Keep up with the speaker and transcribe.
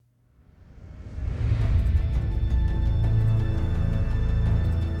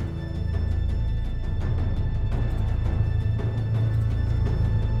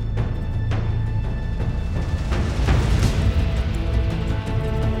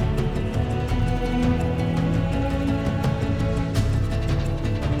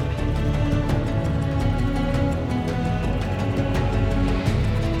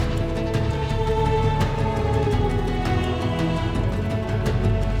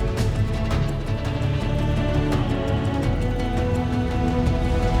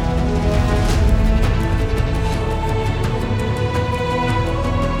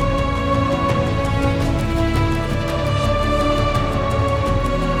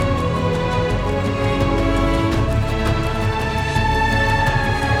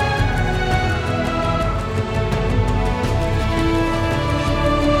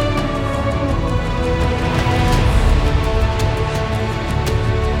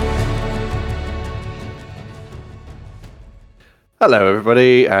Hello,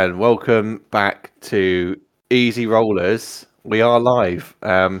 everybody, and welcome back to Easy Rollers. We are live.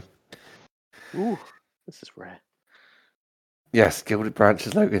 Ooh, this is rare. Yes, Gilded Branch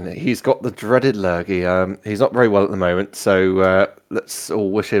is Logan. He's got the dreaded lurgy. He's not very well at the moment, so let's all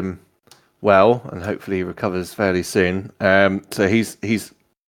wish him well, and hopefully he recovers fairly soon. So he's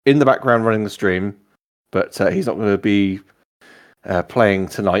in the background running the stream, but he's not going to be playing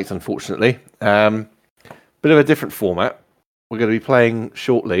tonight, unfortunately. Bit of a different format. We're going to be playing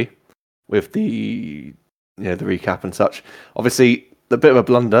shortly with the recap and such. Obviously, a bit of a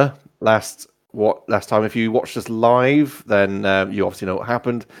blunder last time. If you watched us live, then you obviously know what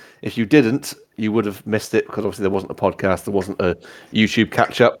happened. If you didn't, you would have missed it because obviously there wasn't a podcast, there wasn't a YouTube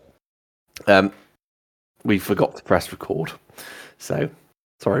catch up. We forgot to press record, so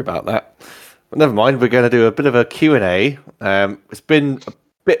sorry about that. But never mind. We're going to do a bit of a Q&A. It's been a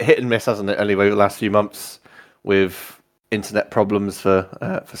bit hit and miss, hasn't it? Anyway, the last few months with internet problems for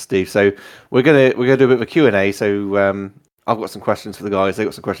Steve. So we're gonna do a bit of a Q&A. So I've got some questions for the guys. They've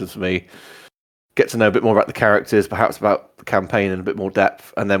got some questions for me. Get to know a bit more about the characters, perhaps about the campaign in a bit more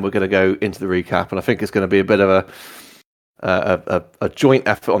depth, and then we're going to go into the recap. And I think it's going to be a bit of a joint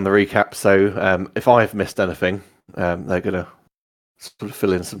effort on the recap. So if I've missed anything, they're going to sort of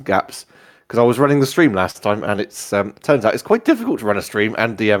fill in some gaps. Because I was running the stream last time, and it's turns out it's quite difficult to run a stream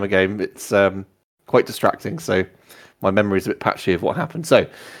and DM a game. It's quite distracting. So my memory's a bit patchy of what happened. So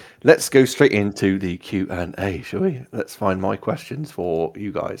let's go straight into the Q&A, shall we? Let's find my questions for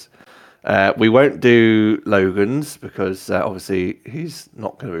you guys. We won't do Logan's because obviously he's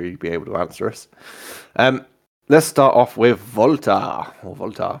not going to really be able to answer us. Let's start off with Volta.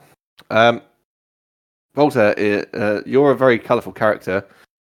 Volta, you're a very colourful character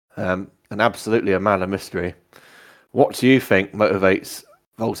and absolutely a man of mystery. What do you think motivates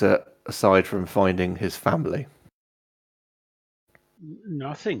Volta aside from finding his family?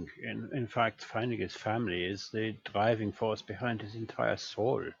 Nothing. In fact, finding his family is the driving force behind his entire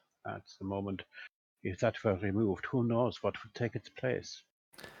soul at the moment. If that were removed, who knows what would take its place?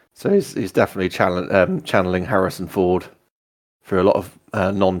 So he's definitely channeling Harrison Ford through a lot of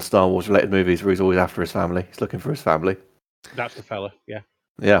non-Star Wars related movies where he's always after his family. He's looking for his family. That's the fella, yeah.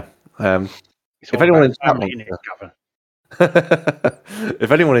 Yeah. If anyone in chat wants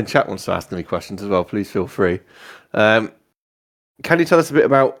if anyone in chat wants to ask any questions as well, please feel free. Can you tell us a bit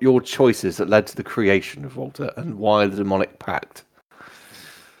about your choices that led to the creation of Volta and why the Demonic Pact,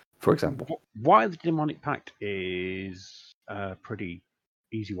 for example? Why the Demonic Pact is a pretty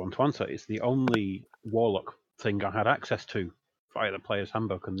easy one to answer. It's the only Warlock thing I had access to via the player's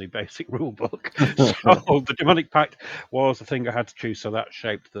handbook and the basic rule book. So the Demonic Pact was the thing I had to choose. So that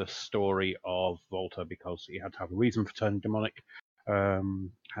shaped the story of Volta because he had to have a reason for turning demonic. Had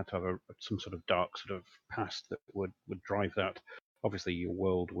to have some sort of dark sort of past that would drive that. Obviously, your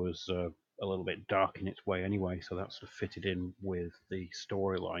world was a little bit dark in its way anyway, so that sort of fitted in with the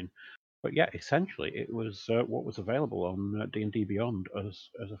storyline. But yeah, essentially, it was what was available on D&D Beyond as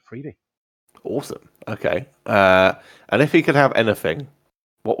a freebie. Awesome. Okay. And if he could have anything,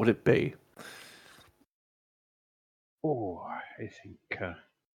 what would it be? Oh, I think a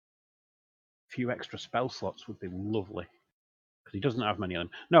few extra spell slots would be lovely. Because he doesn't have many of them.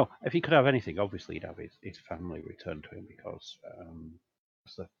 No, if he could have anything, obviously he'd have his family returned to him because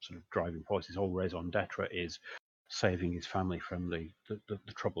that's the sort of driving force. His whole raison d'etre is saving his family from the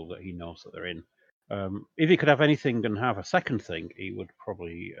trouble that he knows that they're in. If he could have anything and have a second thing, he would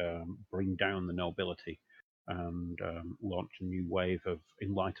probably bring down the nobility and launch a new wave of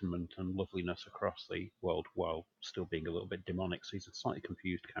enlightenment and loveliness across the world while still being a little bit demonic. So he's a slightly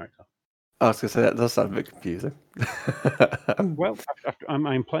confused character. I was going to say that does sound a bit confusing. Well,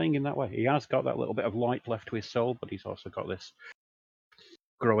 I'm playing in that way. He has got that little bit of light left to his soul, but he's also got this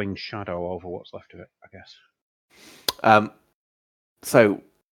growing shadow over what's left of it, I guess. So,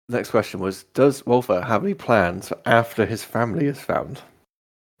 next question was: does Wolfer have any plans for after his family is found?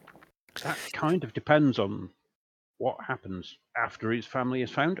 That kind of depends on what happens after his family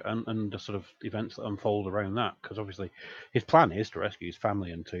is found and the sort of events that unfold around that. Because obviously, his plan is to rescue his family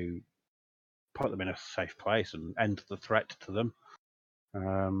and to put them in a safe place and end the threat to them.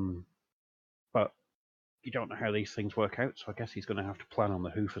 But you don't know how these things work out, so I guess he's going to have to plan on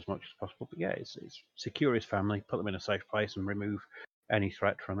the hoof as much as possible. But yeah, it's secure his family, put them in a safe place, and remove any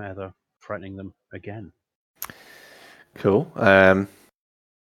threat from ever threatening them again. Cool. And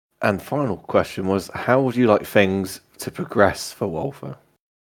final question was: how would you like things to progress for Wolfer?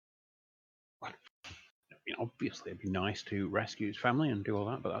 Obviously, it'd be nice to rescue his family and do all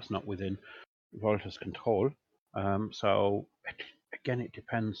that, but that's not within Volta's control. So again, it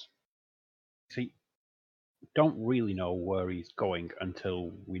depends. See, don't really know where he's going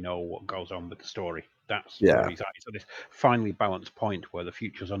until we know what goes on with the story. That's Yeah. where he's at. He's at this finely balanced point where the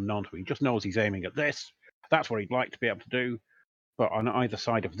future's unknown to him. He just knows he's aiming at this. That's what he'd like to be able to do. But on either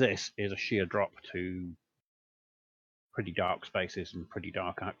side of this is a sheer drop to pretty dark spaces and pretty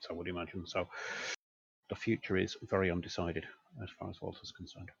dark acts, I would imagine. So the future is very undecided as far as Walter's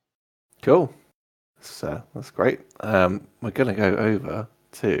concerned. Cool. So that's great. We're going to go over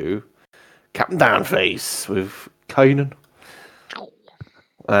to Captain Downface with Kanan.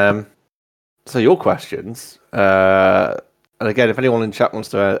 So your questions, and again, if anyone in chat wants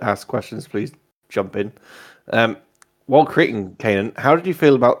to ask questions, please jump in. While creating Kanan, how did you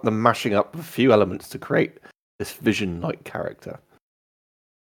feel about the mashing up of a few elements to create this Vision-like character?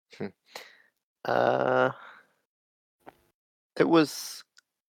 It was.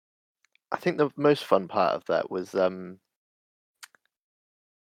 I think the most fun part of that was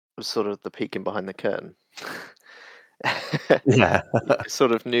sort of the peeking behind the curtain. Yeah. You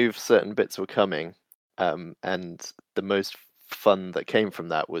sort of knew certain bits were coming, and the most fun that came from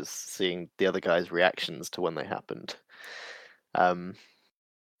that was seeing the other guys' reactions to when they happened. So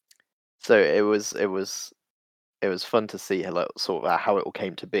it was fun to see sort of how it all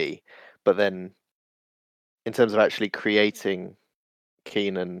came to be, but then in terms of actually creating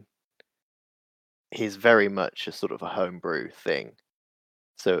Keenan, he's very much a sort of a homebrew thing.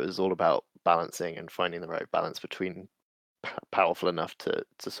 So it was all about balancing and finding the right balance between powerful enough to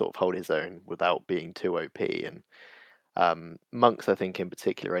sort of hold his own without being too OP. And monks, I think in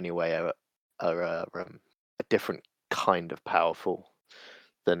particular, anyway, are a different kind of powerful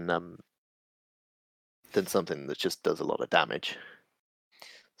than something that just does a lot of damage.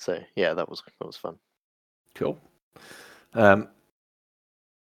 So yeah, that was fun. Cool.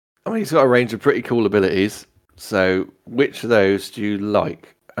 I mean, he's got a range of pretty cool abilities. So, which of those do you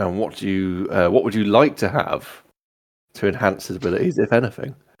like, and what would you like to have to enhance his abilities, if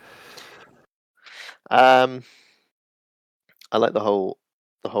anything? I like the whole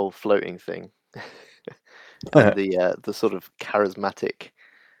floating thing, and the sort of charismatic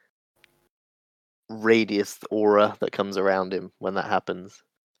radius aura that comes around him when that happens.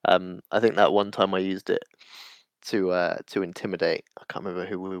 I think that one time I used it to intimidate. I can't remember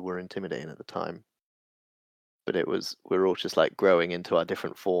who we were intimidating at the time, but we were all just like growing into our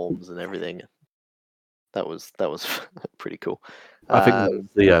different forms and everything. That was pretty cool. I think that was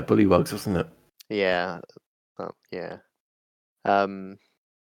the Bullywugs, wasn't it? Yeah, yeah. What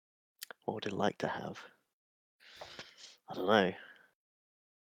would I like to have? I don't know.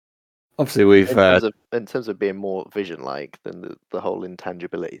 Obviously, we've in terms of being more vision-like, then the whole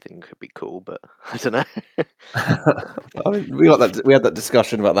intangibility thing could be cool, but I don't know. I mean, we had that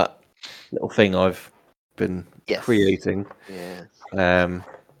discussion about that little thing I've been creating. Yeah.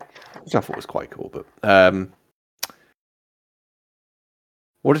 Which I thought was quite cool. But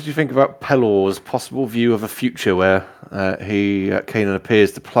what did you think about Pelor's possible view of a future where Kanan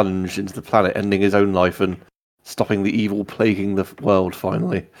appears to plunge into the planet, ending his own life and stopping the evil plaguing the world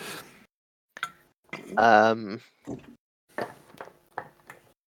finally? I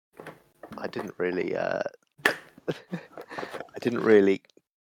didn't really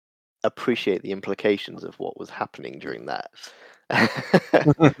appreciate the implications of what was happening during that.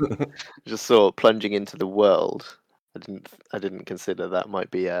 Just saw plunging into the world. I didn't consider that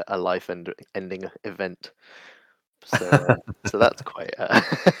might be a life-ending event. So that's quite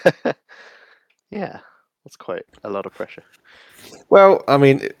yeah, that's quite a lot of pressure. Well, I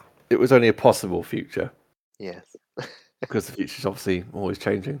mean, it was only a possible future. Yes. Because the future's obviously always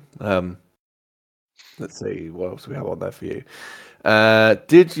changing. Let's see, what else we have on there for you?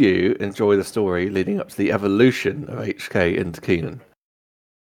 Did you enjoy the story leading up to the evolution of HK into Keenan?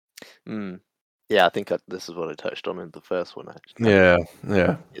 Yeah, I think this is what I touched on in the first one, actually. Yeah.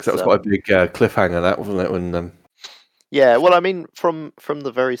 Because that was quite a big cliffhanger, that, wasn't it? When yeah, well, I mean, from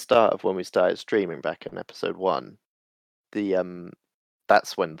the very start of when we started streaming back in episode 1,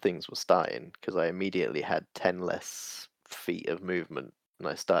 that's when things were starting, because I immediately had 10 less feet of movement, and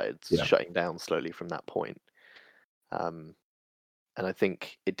I started shutting down slowly from that point. And I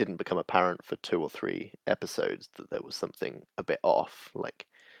think it didn't become apparent for 2 or 3 episodes that there was something a bit off. Like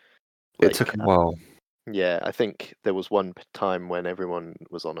it took a while. Yeah, I think there was one time when everyone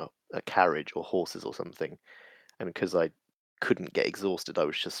was on a carriage or horses or something, and because I couldn't get exhausted, I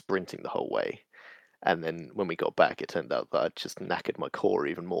was just sprinting the whole way. And then when we got back, it turned out that I'd just knackered my core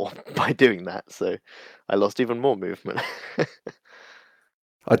even more by doing that, so I lost even more movement.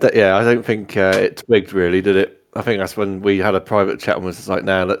 I don't think it twigged really, did it? I think that's when we had a private chat and was just like,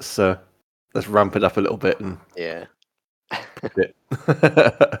 "Now let's ramp it up a little bit." And yeah. But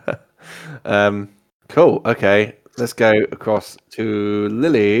Cool. Okay, let's go across to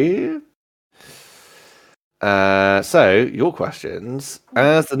Lily. So, your questions.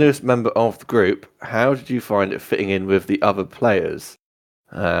 As the newest member of the group, how did you find it fitting in with the other players?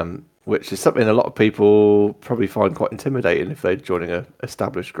 Which is something a lot of people probably find quite intimidating if they're joining an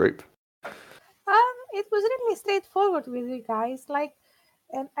established group. It was really straightforward with you guys. Like,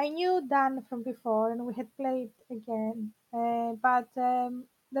 and I knew Dan from before, and we had played again. But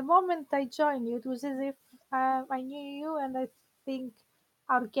the moment I joined you, it was as if I knew you, and I think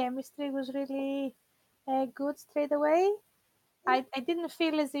our chemistry was really good straight away. I didn't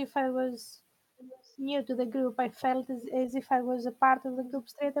feel as if I was new to the group. I felt as if I was a part of the group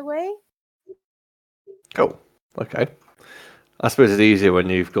straight away. Cool. Okay. I suppose it's easier when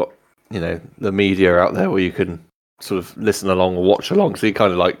you've got, the media out there where you can sort of listen along or watch along. So you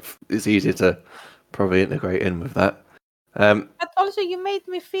kind of it's easier to probably integrate in with that. But also, you made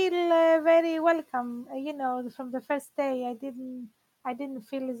me feel very welcome. From the first day, I didn't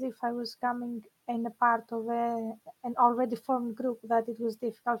feel as if I was coming in a part of an already formed group. That it was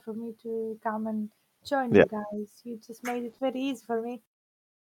difficult for me to come and join Yeah. you guys. You just made it very easy for me.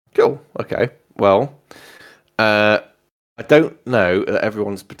 Cool. Okay. Well, I don't know that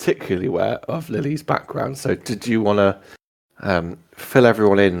everyone's particularly aware of Lily's background. So, did you want to fill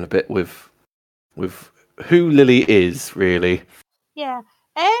everyone in a bit with who Lily is, really? Yeah.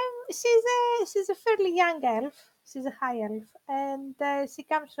 She's a fairly young elf. She's a high elf, and she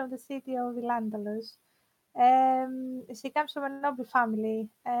comes from the city of Ilandalus. She comes from a noble family,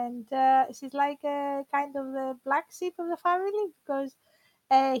 and she's like a kind of the black sheep of the family because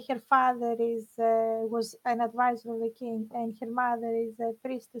her father was an advisor of the king, and her mother is a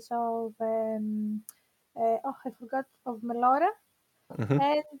priestess of I forgot of Melora, Mm-hmm.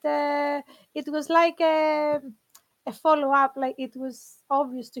 and it was like a follow up. Like it was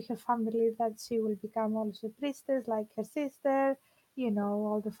obvious to her family that she will become also a priestess, like her sister.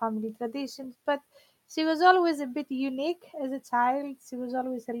 All the family traditions, but she was always a bit unique as a child. She was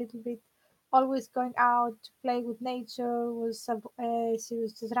always a little bit, always going out to play with nature. She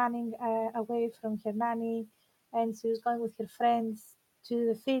was just running away from her nanny, and she was going with her friends to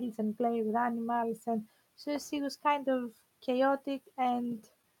the fields and play with animals. And so she was kind of chaotic and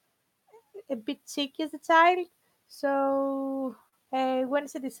a bit cheeky as a child. So when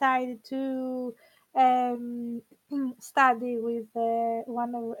she decided to study with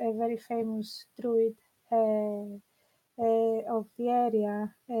one of a very famous druid of the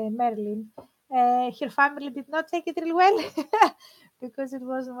area, Merlin, her family did not take it really well because it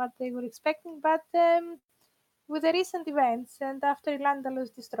wasn't what they were expecting. But with the recent events and after Ilandal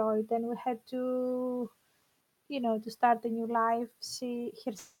was destroyed, and we had to start a new life.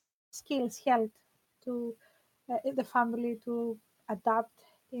 Her skills helped to the family to adapt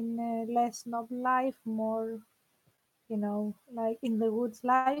in a less noble life, more, like in the woods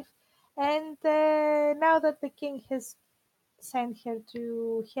life. And now that the king has sent her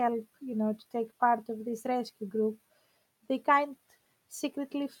to help, to take part of this rescue group, they kind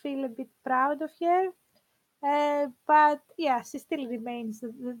secretly feel a bit proud of her. But yeah, she still remains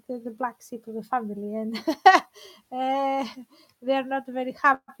the black sheep of the family, and they're not very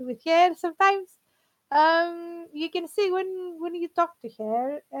happy with her sometimes. You can see when you talk to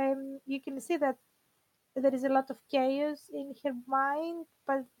her, you can see that there is a lot of chaos in her mind,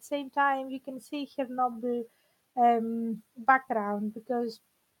 but at the same time, you can see her noble background because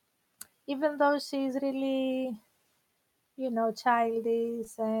even though she's really,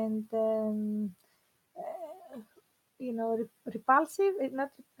 childish and repulsive.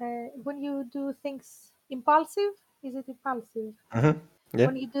 Not when you do things impulsive. Is it impulsive? Mm-hmm. Yeah.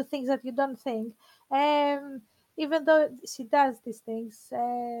 When you do things that you don't think. Um, Even though she does these things,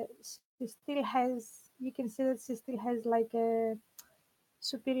 she still has. You can see that she still has like a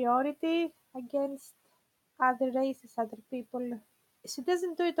superiority against other races, other people. She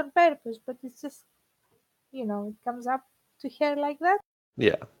doesn't do it on purpose, but it's just it comes up to her like that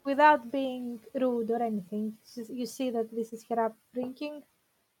Yeah. without being rude or anything. You see that this is her upbringing.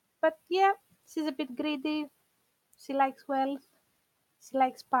 But yeah, she's a bit greedy. She likes wealth. She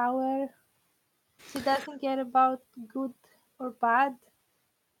likes power. She doesn't care about good or bad.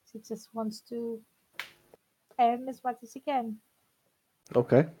 She just wants to earn as much as she can.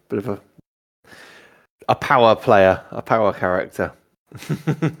 Okay. Bit of a power player, a power character.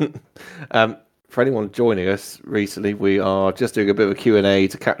 For anyone joining us recently, we are just doing a bit of a Q&A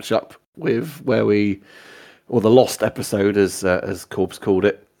to catch up with or the lost episode, as Corbs called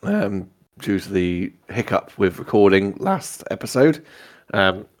it, due to the hiccup with recording last episode.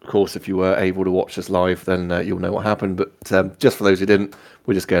 Of course, if you were able to watch us live, then you'll know what happened. But just for those who didn't,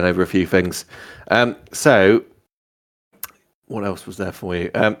 we're just going over a few things. So, what else was there for you?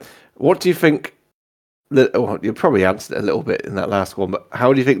 What do you think? You probably answered it a little bit in that last one, but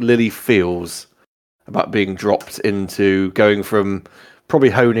how do you think Lily feels about being dropped into going from probably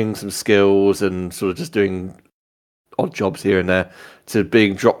honing some skills and sort of just doing odd jobs here and there to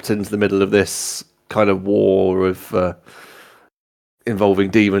being dropped into the middle of this kind of war of involving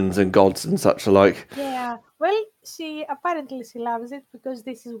demons and gods and such alike? Yeah, well, she apparently she loves it because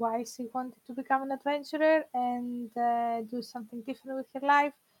this is why she wanted to become an adventurer and do something different with her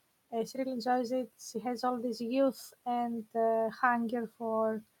life. She really enjoys it. She has all this youth and hunger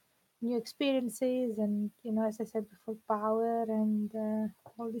for new experiences, and as I said before, power and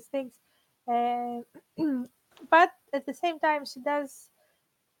all these things. Uh, but at the same time, she does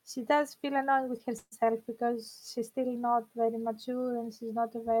feel annoyed with herself because she's still not very mature and she's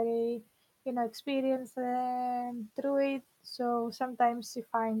not a very experienced druid. So sometimes she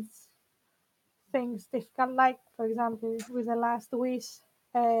finds things difficult, like for example with the last wish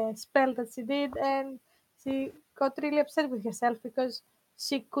spell that she did, and she got really upset with herself because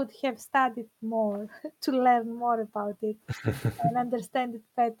she could have studied more to learn more about it and understand it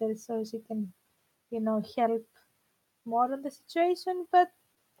better so she can help more on the situation. But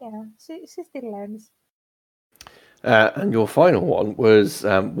yeah, she still learns. And your final one was,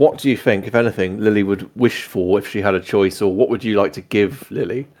 what do you think, if anything, Lily would wish for if she had a choice, or what would you like to give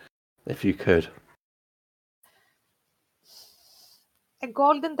Lily if you could? A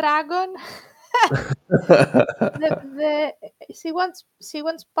golden dragon. She wants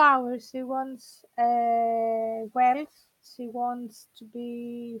power. She wants wealth. She wants to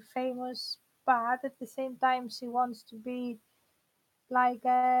be famous, but at the same time, she wants to be like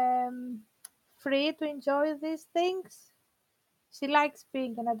free to enjoy these things. She likes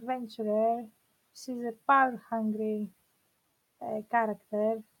being an adventurer. She's a power hungry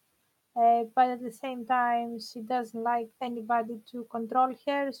character. But at the same time, she doesn't like anybody to control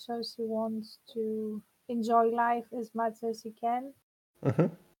her, so she wants to enjoy life as much as she can. hmm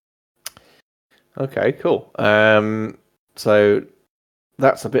Okay, cool. So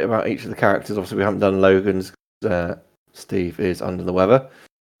that's a bit about each of the characters. Obviously, we haven't done Logan's. Steve is under the weather.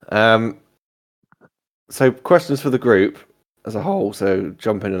 So questions for the group as a whole. So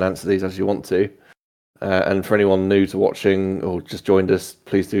jump in and answer these as you want to. And for anyone new to watching or just joined us,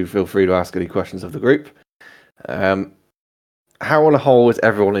 please do feel free to ask any questions of the group. How on a whole is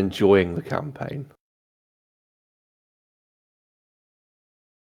everyone enjoying the campaign?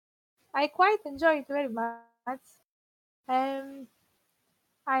 I quite enjoy it very much. Um,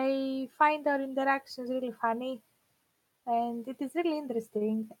 I find our interactions really funny, and it is really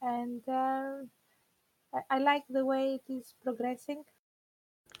interesting. And I like the way it is progressing.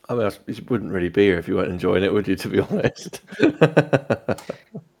 I mean, you wouldn't really be here if you weren't enjoying it, would you, to be honest?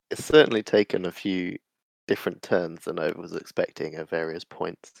 It's certainly taken a few different turns than I was expecting at various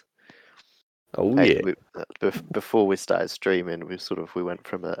points. Oh, Like, yeah. before we started streaming, we went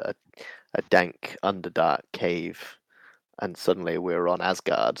from a dank Underdark cave, and suddenly we were on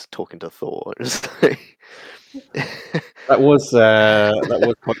Asgard talking to Thor. It was like- That was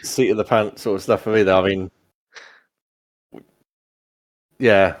quite seat of the pants sort of stuff for me, though. I mean,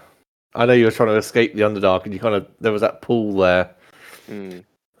 yeah, I know you were trying to escape the Underdark, and there was that pool there, Mm,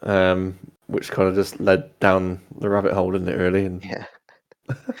 which kind of just led down the rabbit hole, didn't it? Really, and yeah,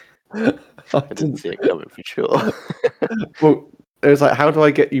 I I didn't see it coming for sure. Well, it was like, how do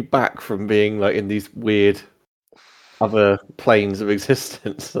I get you back from being like in these weird other planes of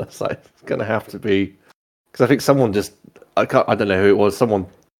existence? That's like it's gonna have to be because I think someone I don't know who it was. Someone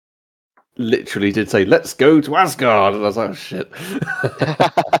literally did say, "Let's go to Asgard," and I was like, "Oh shit!"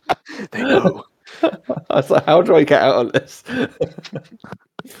 They know. I was like, "How do I get out of this?"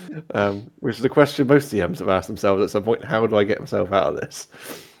 Which is the question most DMs have asked themselves at some point: "How do I get myself out of this?"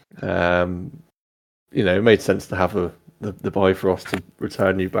 It made sense to have the Bifrost to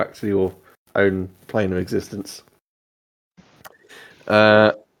return you back to your own plane of existence.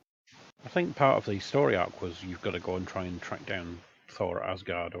 I think part of the story arc was you've got to go and try and track down Thor at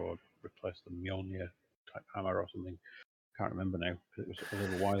Asgard or replace the Mjolnir type hammer or something. Can't remember now because it was a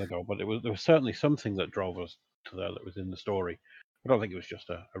little while ago. But there was certainly something that drove us to there that was in the story. I don't think it was just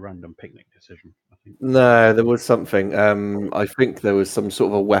a random picnic decision. I think No, there was something. I think there was some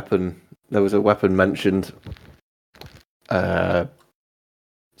sort of a weapon. There was a weapon mentioned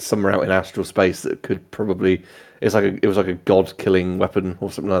somewhere out in astral space that could probably. It was like a god-killing weapon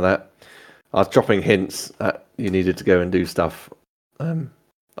or something like that. I was dropping hints that you needed to go and do stuff.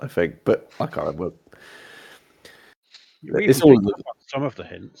 I think, but I can't remember. We It's even all. picked up on some of the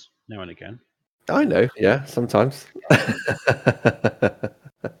hints now and again. I know. Yeah, sometimes.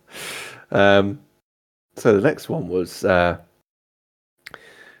 um. So the next one was.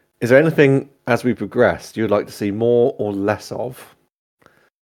 Is there anything as we progressed you would like to see more or less of?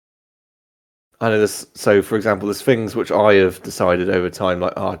 I know this. So, for example, there's things which I have decided over time,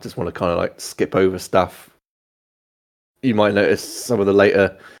 like, I just want to kind of like skip over stuff. You might notice some of the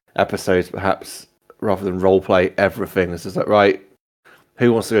later episodes, perhaps rather than role play everything. It's just like, right,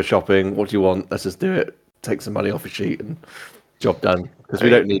 who wants to go shopping? What do you want? Let's just do it. Take some money off a sheet and job done. Because we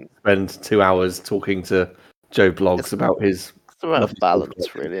don't need to spend 2 hours talking to Joe Blogs about his. It's about lovely balance,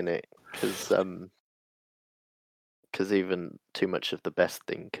 collection. really, isn't it? Because even too much of the best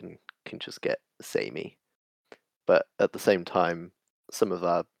thing can just get samey. But at the same time, some of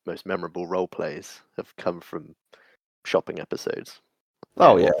our most memorable role plays have come from shopping episodes.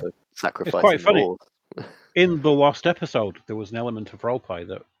 Oh yeah, Sacrificing the funny. horse. In the last episode, there was an element of roleplay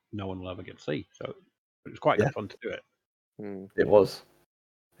that no one will ever get to see, so it was quite Yeah. fun to do it. it was.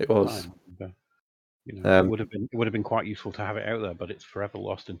 It was. You know, it would have been quite useful to have it out there, but it's forever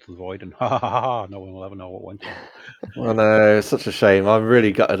lost into the void, and no one will ever know what went on. I know, it's such a shame. I'm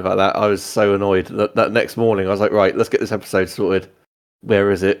really gutted about that. I was so annoyed that next morning I was like, right, let's get this episode sorted.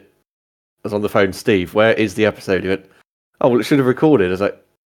 Where is it? I was on the phone, Steve, where is the episode? He went, oh, well, it should have recorded. I was like,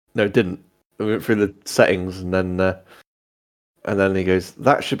 no, it didn't. We went through the settings and then he goes,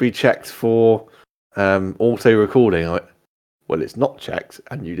 that should be checked for auto recording. I went, well, it's not checked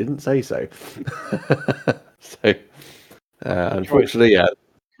and you didn't say so. So, unfortunately, yeah.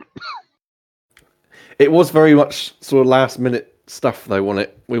 It was very much sort of last minute stuff though, wasn't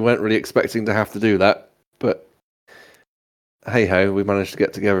it? We weren't really expecting to have to do that, but hey ho, we managed to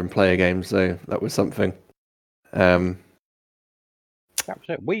get together and play a game, so that was something. That was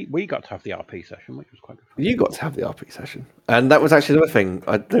it. We got to have the RP session, which was quite good fun. You got to have the RP session, and that was actually another thing.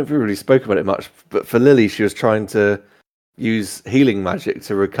 I don't think we really spoke about it much, but for Lily, she was trying to use healing magic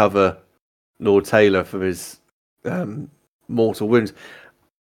to recover Lord Taylor from his mortal wounds.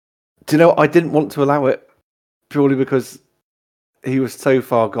 Do you know, I didn't want to allow it purely because he was so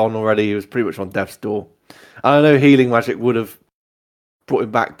far gone already. He was pretty much on death's door. I know healing magic would have brought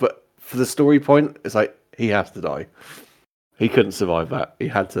him back, but for the story point, it's like he has to die. He couldn't survive that. He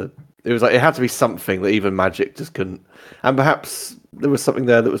had to. It was like it had to be something that even magic just couldn't. And perhaps there was something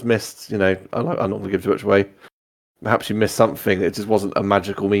there that was missed. You know, I'm not going to give too much away. Perhaps you missed something. It just wasn't a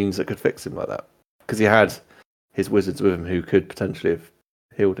magical means that could fix him like that, because he had his wizards with him who could potentially have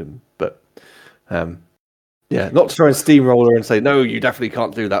healed him. But yeah, not to try and steamroll her and say no, you definitely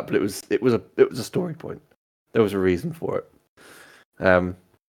can't do that. But it was a story point. There was a reason for it.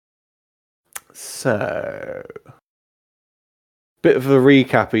 So, bit of a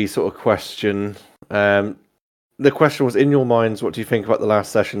recappy sort of question. The question was, in your minds, what do you think about the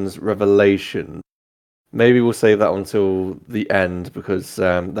last session's revelation? Maybe we'll save that until the end because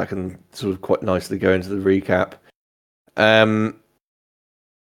that can sort of quite nicely go into the recap. And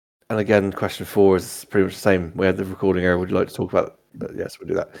again, question 4 is pretty much the same. We had the recording error. Would you like to talk about that? Yes, we'll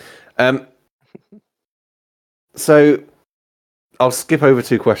do that. So I'll skip over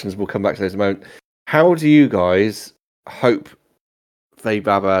 2 questions. We'll come back to those in a moment. How do you guys hope Fae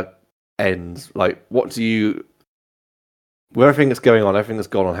Baba ends? Like, what do you... With everything that's going on, everything that's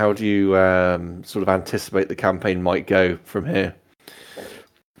gone on, how do you sort of anticipate the campaign might go from here?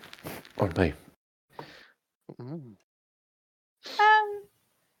 On me.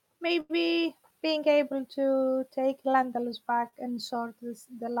 Maybe being able to take Landalus back and sort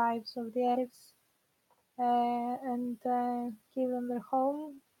the lives of the elves and give them their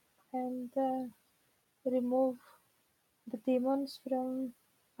home and remove the demons from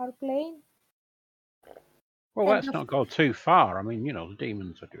our plane. Well, And let's not go too far. I mean, you know, the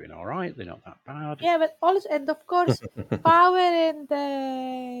demons are doing all right. They're not that bad. yeah, but also, and of course, power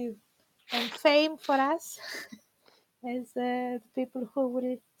and fame for us as the people who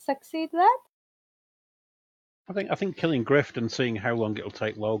will succeed that. I think killing Grift and seeing how long it'll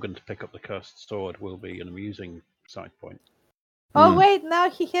take Logan to pick up the cursed sword will be an amusing side point. Oh wait, now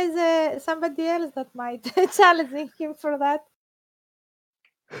he has somebody else that might challenging him for that.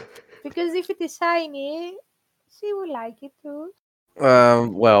 Because if it is shiny, she will like it too.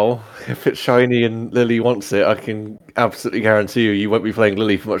 Well, if it's shiny and Lily wants it, I can absolutely guarantee you won't be playing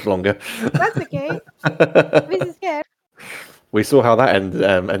Lily for much longer. That's okay. This is here. We saw how that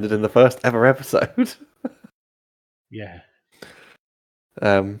ended in the first ever episode. Yeah.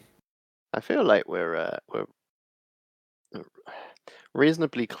 I feel like we're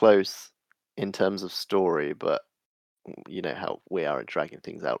reasonably close in terms of story, but you know how we are at dragging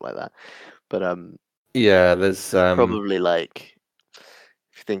things out like that. But Yeah, there's Probably like,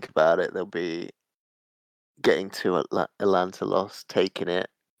 if you think about it, they'll be getting to Atlantalos, taking it,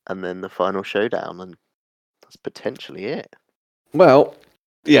 and then the final showdown, and that's potentially it. well,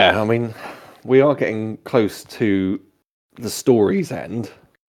 yeah. I mean, we are getting close to the story's end.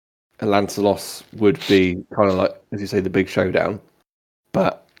 Lancelos would be kind of like, as you say, the big showdown,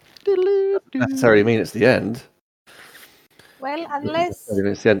 but doesn't necessarily mean it's the end. Well, Doesn't unless necessarily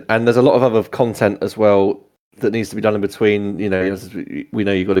mean it's the end. And there's a lot of other content as well that needs to be done in between. You know, we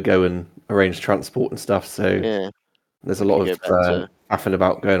know you've got to go and arrange transport and stuff. So Yeah, there's a we lot could of go back to faffing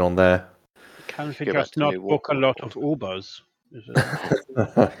about going on there. Can't we go back just to not New book a Waterhold. lot of Ubers? Is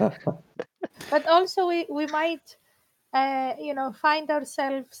it- but also we might find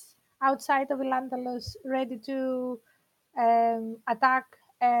ourselves outside of Landalos ready to attack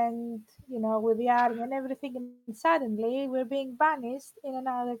and with the army and everything, and suddenly we're being banished in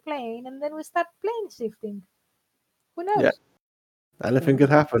another plane, and then we start plane shifting. Who knows? Yeah. Anything could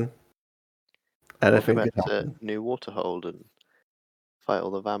happen. We'll go Anything back could to happen. New Waterhold and fight all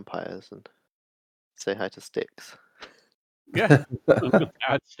the vampires and say hi to Styx. Yeah,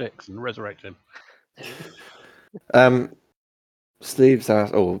 add sticks and resurrect him. Steve's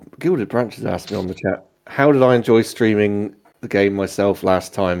asked, Gilded Branch has asked me on the chat, how did I enjoy streaming the game myself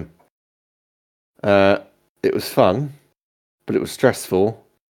last time? It was fun, but it was stressful,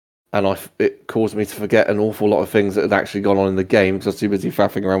 and it caused me to forget an awful lot of things that had actually gone on in the game because I was too busy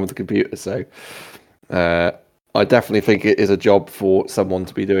faffing around with the computer. So I definitely think it is a job for someone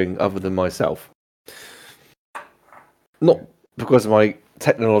to be doing other than myself. Not because of my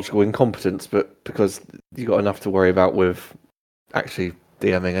technological incompetence, but because you got enough to worry about with actually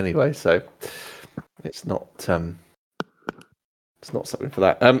DMing anyway. So it's not something for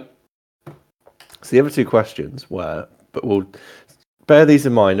that. So the other two questions were, but we'll bear these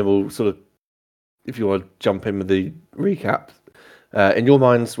in mind, and we'll sort of, if you want to jump in with the recap. In your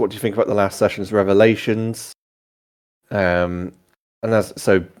minds, what do you think about the last session's revelations? And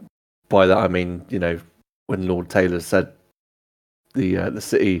so by that I mean, when Lord Taylor said the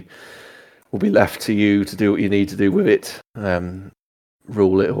city will be left to you to do what you need to do with it,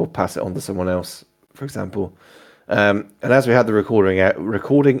 rule it or pass it on to someone else, for example. And as we had the recording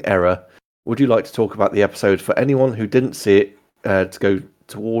error, would you like to talk about the episode for anyone who didn't see it, to go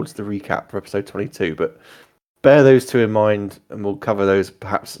towards the recap for episode 22? But bear those two in mind, and we'll cover those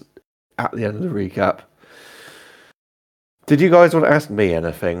perhaps at the end of the recap. Did you guys want to ask me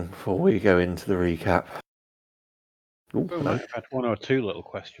anything before we go into the recap? Ooh, We might have had one or two little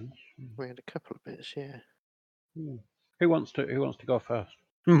questions. We had a couple of bits, yeah. Who wants to go first?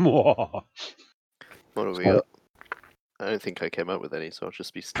 More. What have we got? I don't think I came up with any, so I'll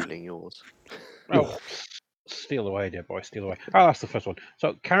just be stealing yours. Oh, steal away, dear boy, steal away. Oh, that's the first one.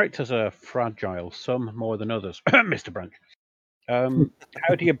 So characters are fragile, some more than others. Mr. Branch.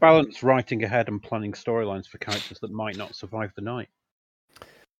 How do you balance writing ahead and planning storylines for characters that might not survive the night?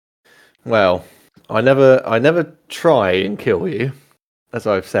 Well, I never try and kill you, as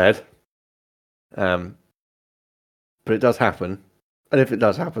I've said. But it does happen, and if it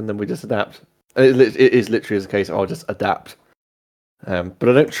does happen, then we just adapt. It is literally as a case, I'll just adapt. But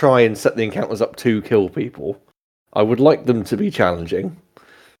I don't try and set the encounters up to kill people. I would like them to be challenging.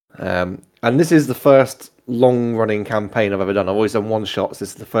 And this is the first long-running campaign I've ever done. I've always done one-shots. This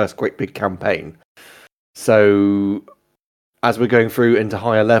is the first great big campaign. So as we're going through into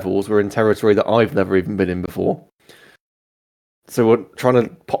higher levels, we're in territory that I've never even been in before. So we're trying to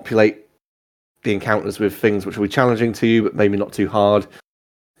populate the encounters with things which will be challenging to you, but maybe not too hard.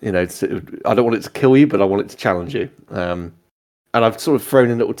 I don't want it to kill you, but I want it to challenge you. And I've sort of thrown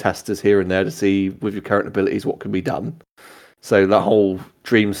in little testers here and there to see, with your current abilities, what can be done. So that whole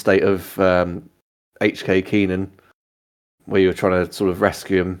dream state of HK Keenan, where you're trying to sort of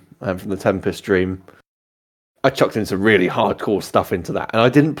rescue him from the Tempest dream, I chucked in some really hardcore stuff into that. And I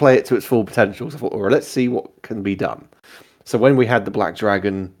didn't play it to its full potential. So I thought, all right, let's see what can be done. So when we had the Black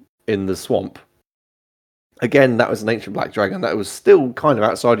Dragon in the swamp, again, that was an ancient Black Dragon that was still kind of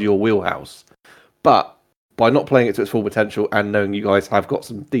outside of your wheelhouse. But by not playing it to its full potential and knowing you guys have got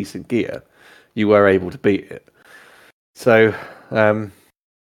some decent gear, you were able to beat it. So, in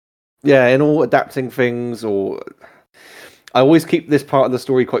all adapting things, I always keep this part of the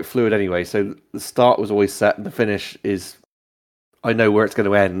story quite fluid anyway. So the start was always set, and the finish is, I know where it's going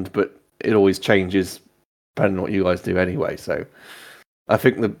to end, but it always changes depending on what you guys do anyway. So I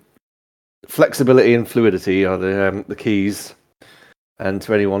think the flexibility and fluidity are the keys. And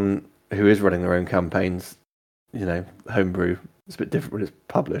to anyone who is running their own campaigns, homebrew, it's a bit different when it's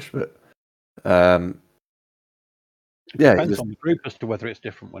published, but It Yeah, depends just on the group as to whether it's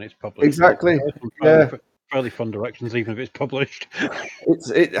different when it's published. exactly. It goes from Yeah, fairly fun directions, even if it's published. it's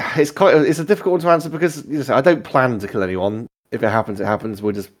a difficult one to answer because I don't plan to kill anyone. If it happens, it happens.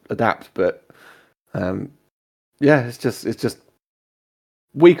 We'll just adapt. But yeah, it's just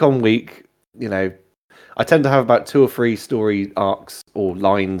week on week. I tend to have about 2 or 3 story arcs or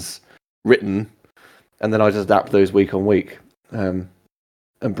lines written, and then I just adapt those week on week, and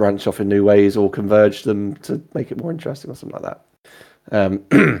branch off in new ways or converge them to make it more interesting or something like that.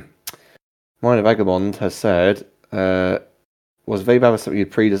 Minor Vagabond has said, was Vababa something you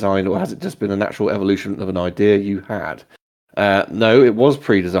pre-designed, or has it just been a natural evolution of an idea you had? No, it was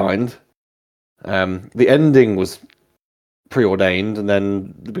pre-designed. The ending was preordained, and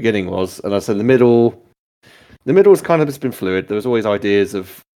then the beginning was, and I said the middle has kind of just been fluid. There was always ideas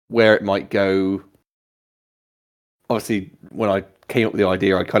of where it might go. Obviously, when I came up with the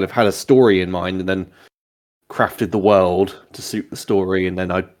idea, I kind of had a story in mind, and then crafted the world to suit the story, and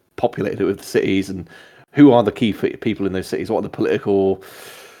then I populated it with the cities and who are the key people in those cities, what are the political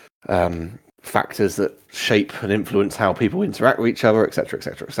factors that shape and influence how people interact with each other, etc.,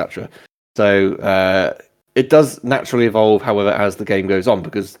 etc., etc. So it does naturally evolve, however, as the game goes on,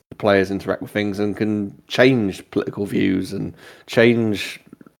 because the players interact with things and can change political views and change,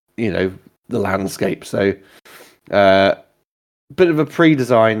 the landscape. So bit of a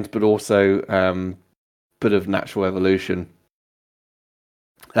pre-designed, but also bit of natural evolution.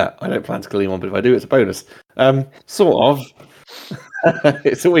 I don't plan to kill anyone, but if I do, it's a bonus. Sort of.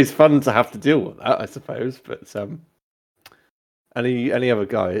 It's always fun to have to deal with that, I suppose. But any other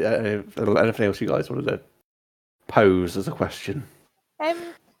guy, anything else you guys wanted to pose as a question?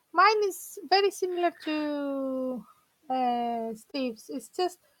 Mine is very similar to Steve's. It's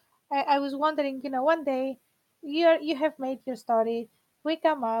just I was wondering, one day you have made your story, we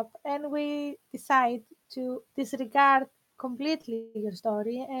come up and we decide to disregard completely your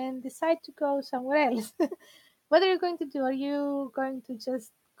story and decide to go somewhere else. What are you going to do? Are you going to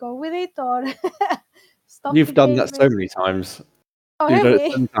just go with it or stop the You've done that game? so many times. Oh, You've have done it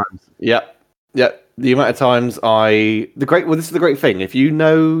we? so many times. Yeah. The amount of times this is the great thing. If you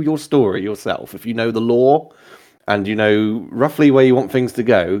know your story yourself, if you know the lore, and you know roughly where you want things to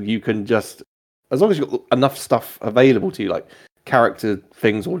go, you can just, as long as you've got enough stuff available to you, like character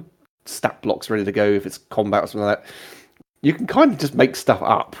things or stat blocks ready to go, if it's combat or something like that, you can kind of just make stuff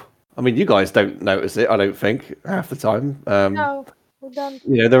up. I mean, you guys don't notice it, I don't think, half the time. No, we don't.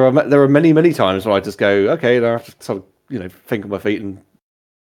 There are many times where I just go, okay, I have to sort of, think on my feet and,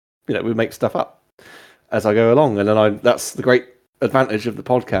 we make stuff up as I go along. And then that's the great advantage of the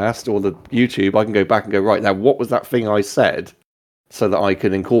podcast or the YouTube. I can go back and go, right, now what was that thing I said, so that I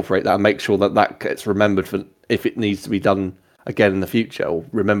can incorporate that and make sure that gets remembered for if it needs to be done again in the future or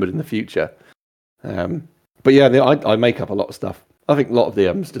remembered in the future. But yeah, I make up a lot of stuff. I think a lot of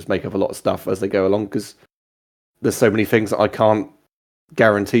DMs just make up a lot of stuff as they go along because there's so many things that I can't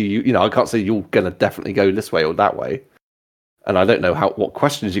guarantee you. I can't say you're going to definitely go this way or that way. And I don't know what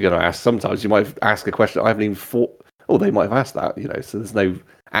questions you're going to ask. Sometimes you might ask a question I haven't even thought. Oh, they might have asked that. So there's no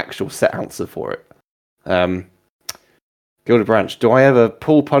actual set answer for it. Gilded Branch. Do I ever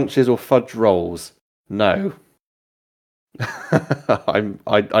pull punches or fudge rolls? No.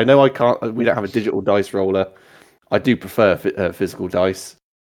 I know I can't. We don't have a digital dice roller. I do prefer physical dice.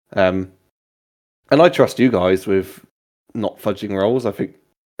 And I trust you guys with not fudging rolls. I think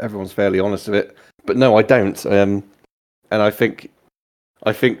everyone's fairly honest with it. But no, I don't. And I think,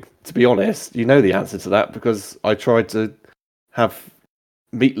 to be honest, you know the answer to that because I tried to have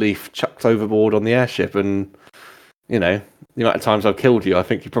meat leaf chucked overboard on the airship, and the amount of times I've killed you, I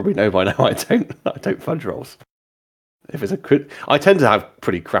think you probably know by now. I don't fudge rolls. If it's I tend to have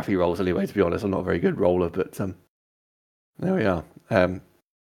pretty crappy rolls anyway. To be honest, I'm not a very good roller, but there we are.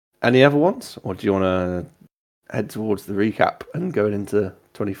 Any other ones, or do you want to head towards the recap and going into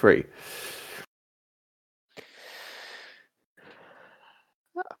 23?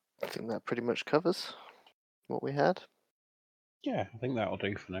 I think that pretty much covers what we had. Yeah, I think that'll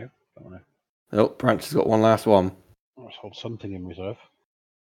do for now. Don't know. Oh, Branch has got one last one. Let's hold something in reserve.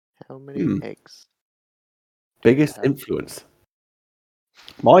 How many eggs? Biggest influence.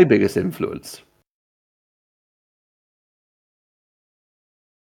 My biggest influence.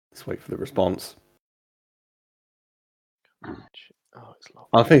 Let's wait for the response. Oh, it's long.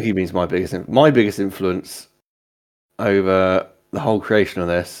 I think he means my biggest influence over the whole creation of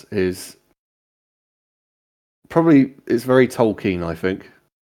this is probably it's very Tolkien, I think,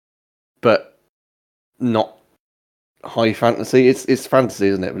 but not high fantasy. It's fantasy,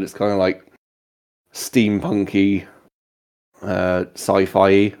 isn't it? But it's kind of like steampunky,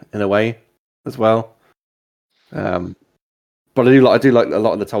 sci-fi in a way as well. But I do like a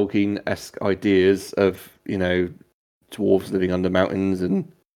lot of the Tolkien-esque ideas of, you know, dwarves living under mountains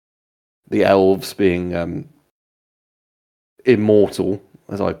and the elves being immortal,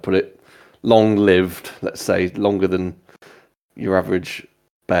 as I put it, long-lived. Let's say longer than your average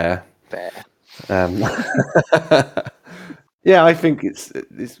bear. Um, yeah, I think it's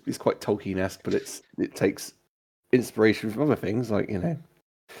quite Tolkien-esque, but it takes inspiration from other things, like, you know,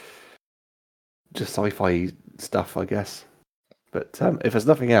 just sci-fi stuff, I guess. But if there's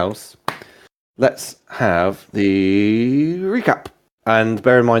nothing else, let's have the recap. And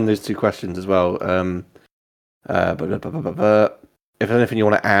bear in mind those two questions as well. If there's anything you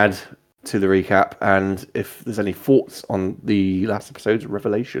want to add to the recap, and if there's any thoughts on the last episode's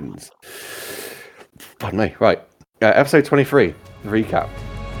revelations. Pardon me. Right. Episode 23, the recap.